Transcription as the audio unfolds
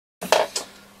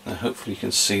Now hopefully you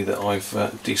can see that I've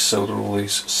desoldered all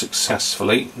these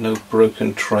successfully. No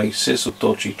broken traces or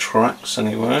dodgy tracks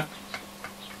anywhere.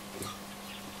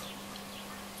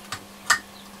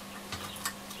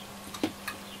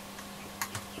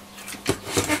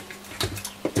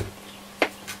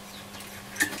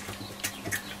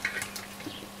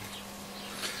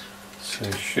 So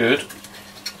you should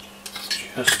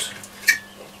just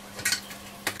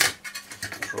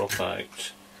drop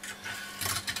out.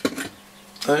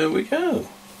 There we go.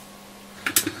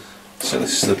 So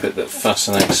this is the bit that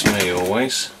fascinates me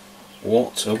always.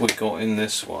 What have we got in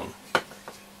this one?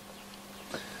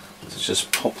 So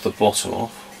just pop the bottom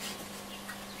off.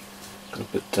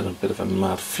 Done a bit of a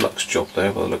mad flux job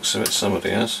there by the looks of it,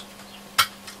 somebody has.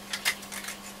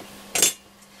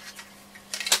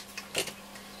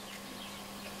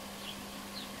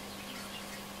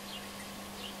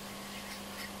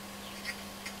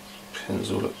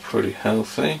 Pins all look pretty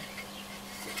healthy.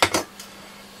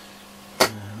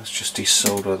 Let's just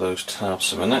desolder those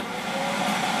tabs a minute.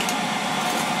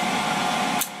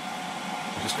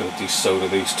 Just going to desolder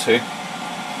these two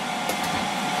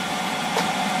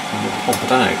and we'll pop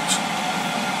it out.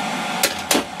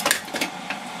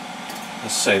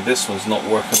 Let's say this one's not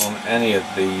working on any of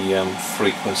the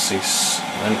frequencies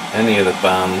and any of the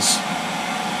bands,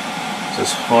 so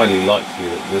it's highly likely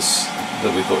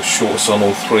that we've got shorts on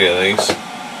all three of these.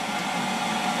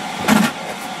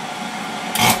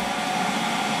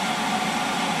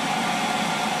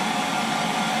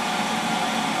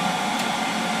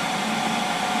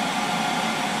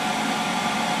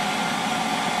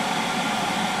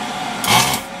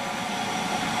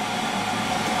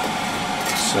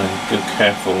 So be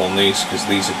careful on these because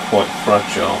these are quite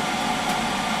fragile.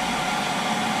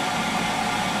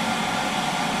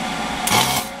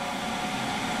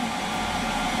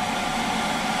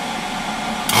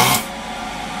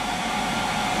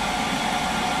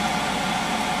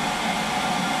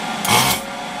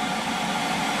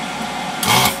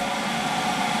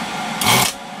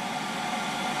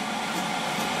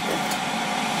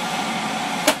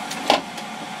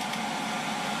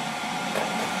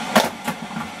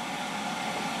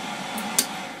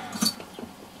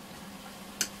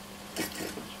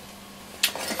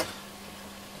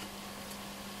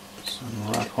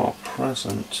 Unwrap our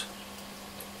present.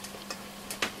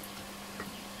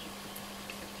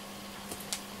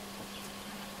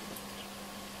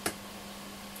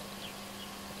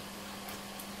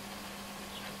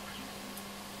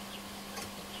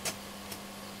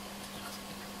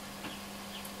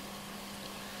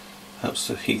 Helps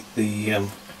to heat the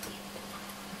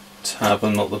tab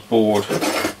and not the board.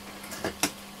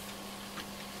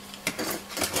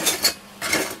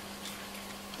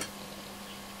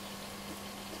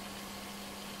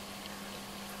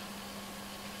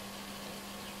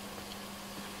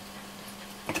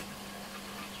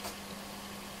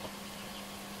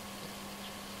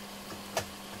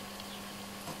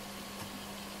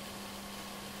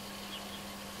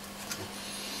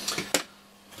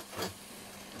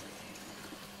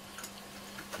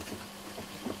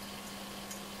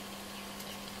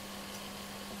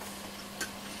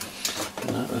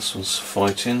 This one's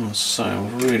fighting, so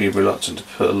I'm really reluctant to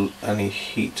put any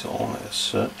heat on it as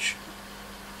such.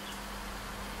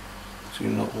 Do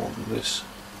not want this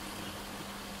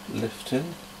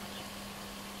lifting.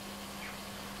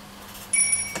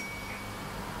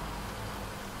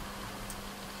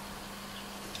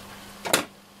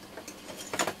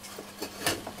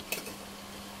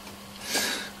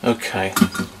 Okay,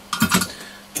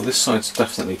 well this side's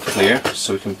definitely clear,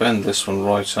 so we can bend this one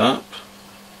right up.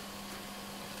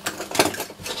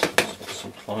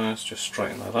 Pliers, just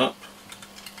straighten that up.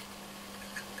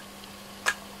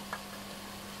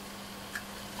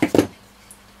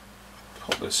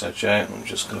 Pop this edge out. I'm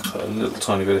just going to put a little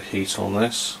tiny bit of heat on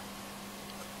this.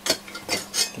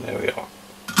 There we are.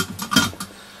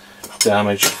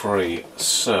 Damage free.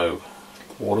 So,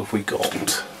 what have we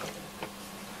got?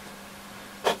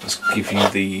 Let's give you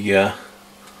the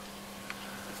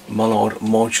Mullard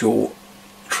module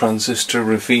transistor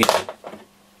reveal.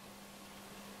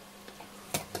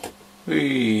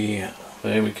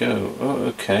 There we go. Oh,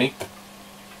 okay.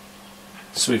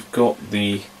 So we've got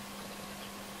it's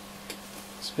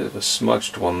a bit of a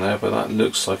smudged one there, but that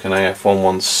looks like an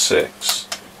AF116.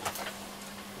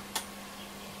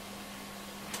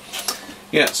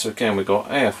 Yeah, so again we've got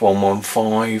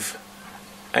AF115,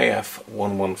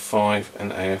 AF115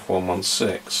 and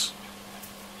AF116.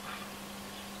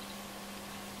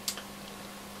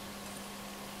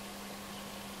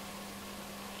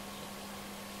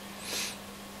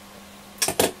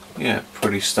 Yeah,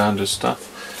 pretty standard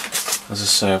stuff. As I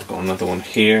say, I've got another one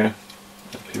here,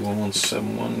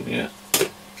 P1171, yeah.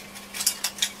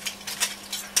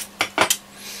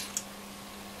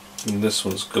 And this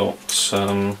one's got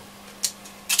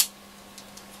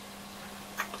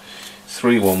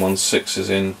 3116s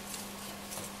in,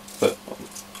 but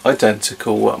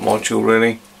identical module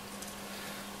really.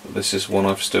 But this is one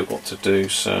I've still got to do,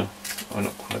 so I'm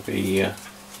not going to be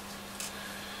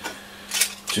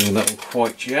doing that one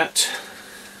quite yet.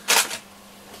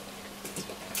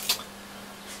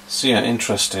 So yeah,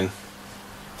 interesting.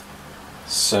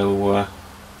 So that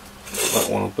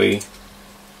one will be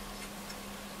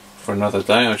for another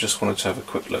day. I just wanted to have a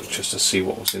quick look just to see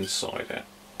what was inside it.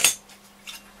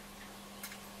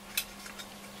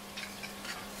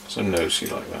 So nosy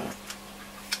like that.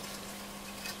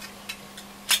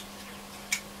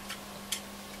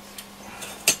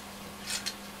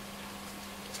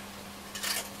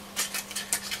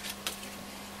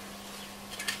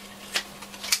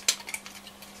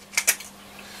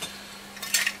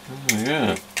 Oh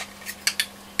yeah.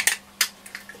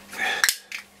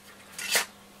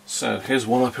 So here's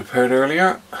one I prepared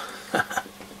earlier.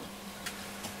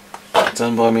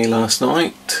 Done by me last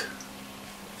night.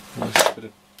 Nice bit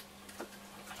of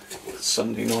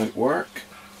Sunday night work.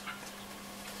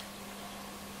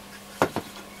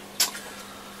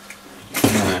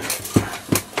 Yeah.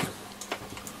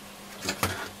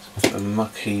 A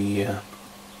mucky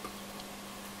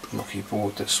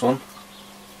board, this one.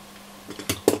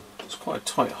 It's quite a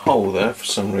tight hole there for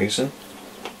some reason.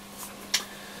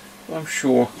 I'm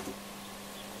sure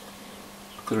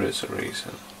there is a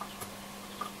reason.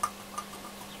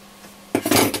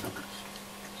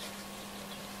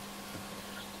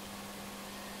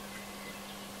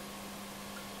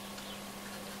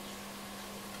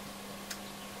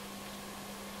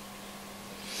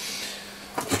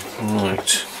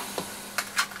 Right.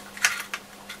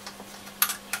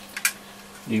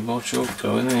 New module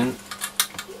going in.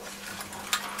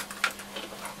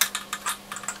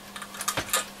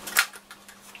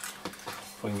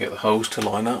 If I can get the holes to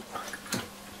line up.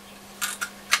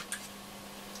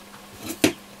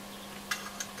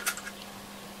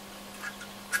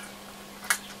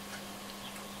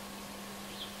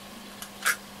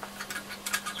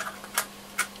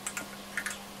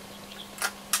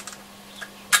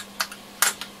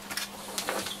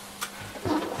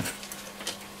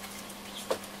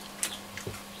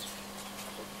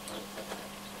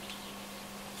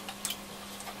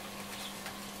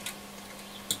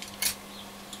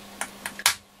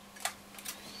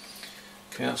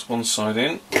 Okay, that's one side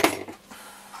in.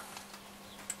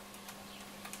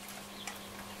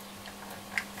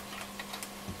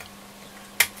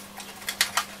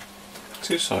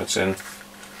 Two sides in.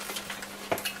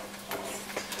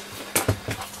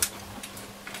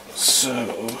 So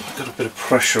I've got a bit of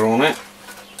pressure on it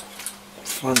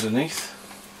from underneath.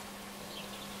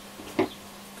 I'll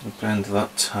bend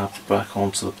that tab back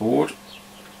onto the board.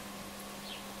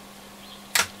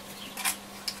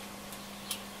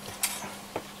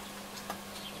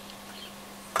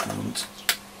 And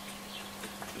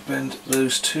bend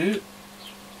those two.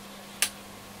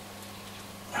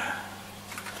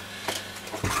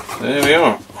 There we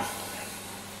are.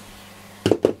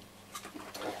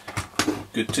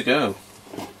 Good to go.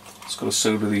 Just got to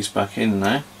solder these back in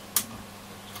now.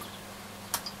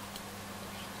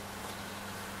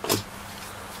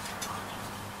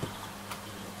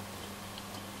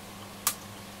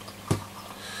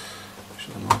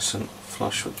 So nice and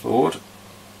flush with the board.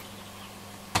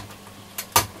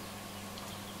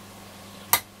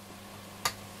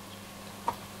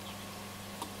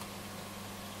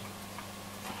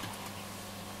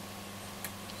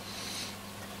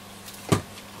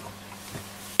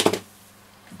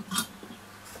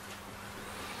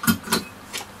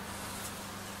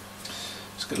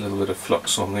 Get a little bit of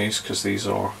flux on these because these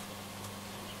are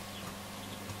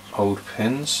old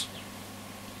pins.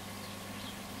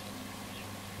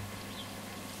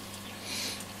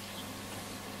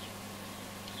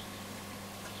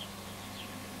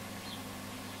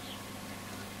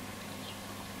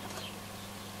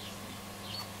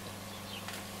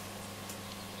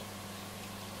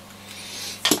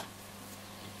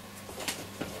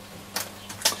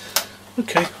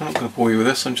 Okay, I'm not going to bore you with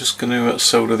this, I'm just going to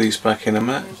solder these back in a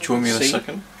minute. Join me in a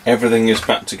second. Everything is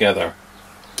back together.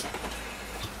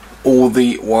 All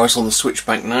the wires on the switch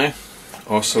bank now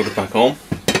are soldered back on.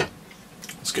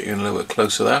 Let's get you in a little bit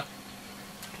closer there.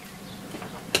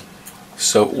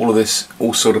 So all of this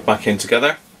all soldered back in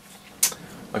together.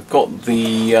 I've got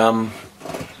the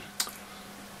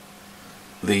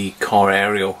car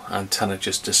aerial antenna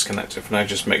just disconnected for now,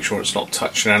 just make sure it's not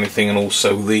touching anything, and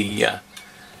also the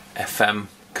FM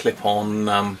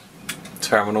clip-on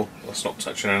terminal. That's not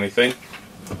touching anything.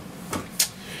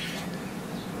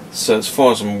 So as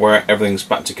far as I'm aware, everything's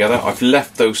back together. I've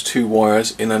left those two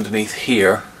wires in underneath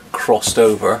here crossed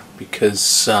over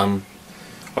because I've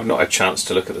not had a chance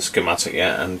to look at the schematic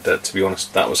yet, and to be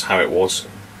honest, that was how it was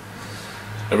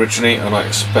originally, and I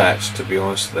expect, to be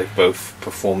honest, they both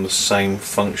perform the same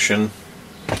function.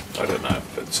 I don't know,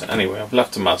 but anyway, I've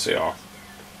left them as they are.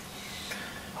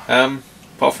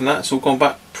 Apart from that, it's all gone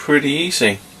back pretty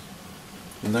easy.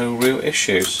 No real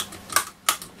issues.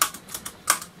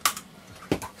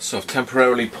 So I've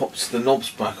temporarily popped the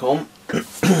knobs back on.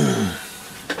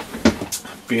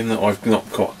 Being that I've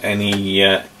not got any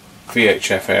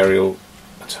VHF aerial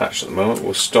attached at the moment,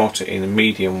 we'll start it in a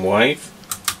medium wave.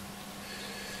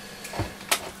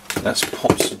 Let's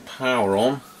pop some power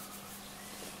on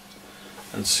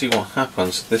and see what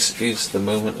happens. This is the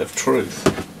moment of truth.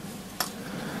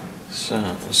 So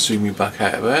I'll zoom you back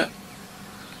out a bit.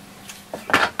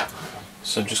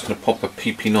 So I'm just going to pop a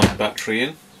PP9 battery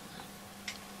in.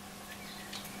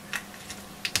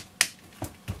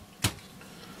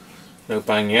 No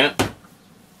bang yet.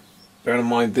 Bear in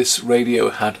mind this radio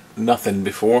had nothing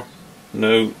before.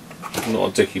 No, not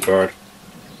a dicky bird.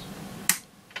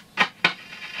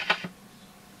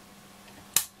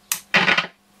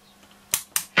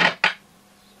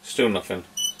 Still nothing.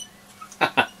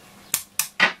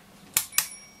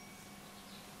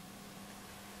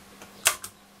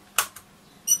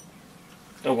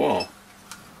 Oh wow.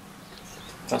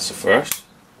 That's the first.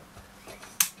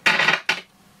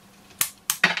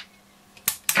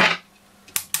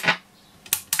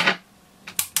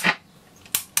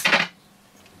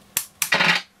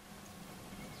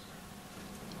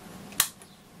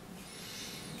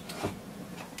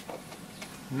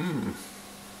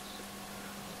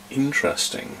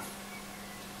 Interesting.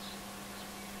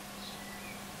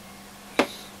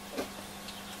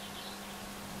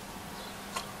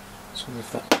 So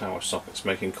if that power socket's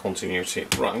making continuity.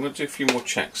 Right, I'm going to do a few more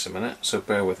checks a minute, so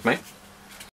bear with me.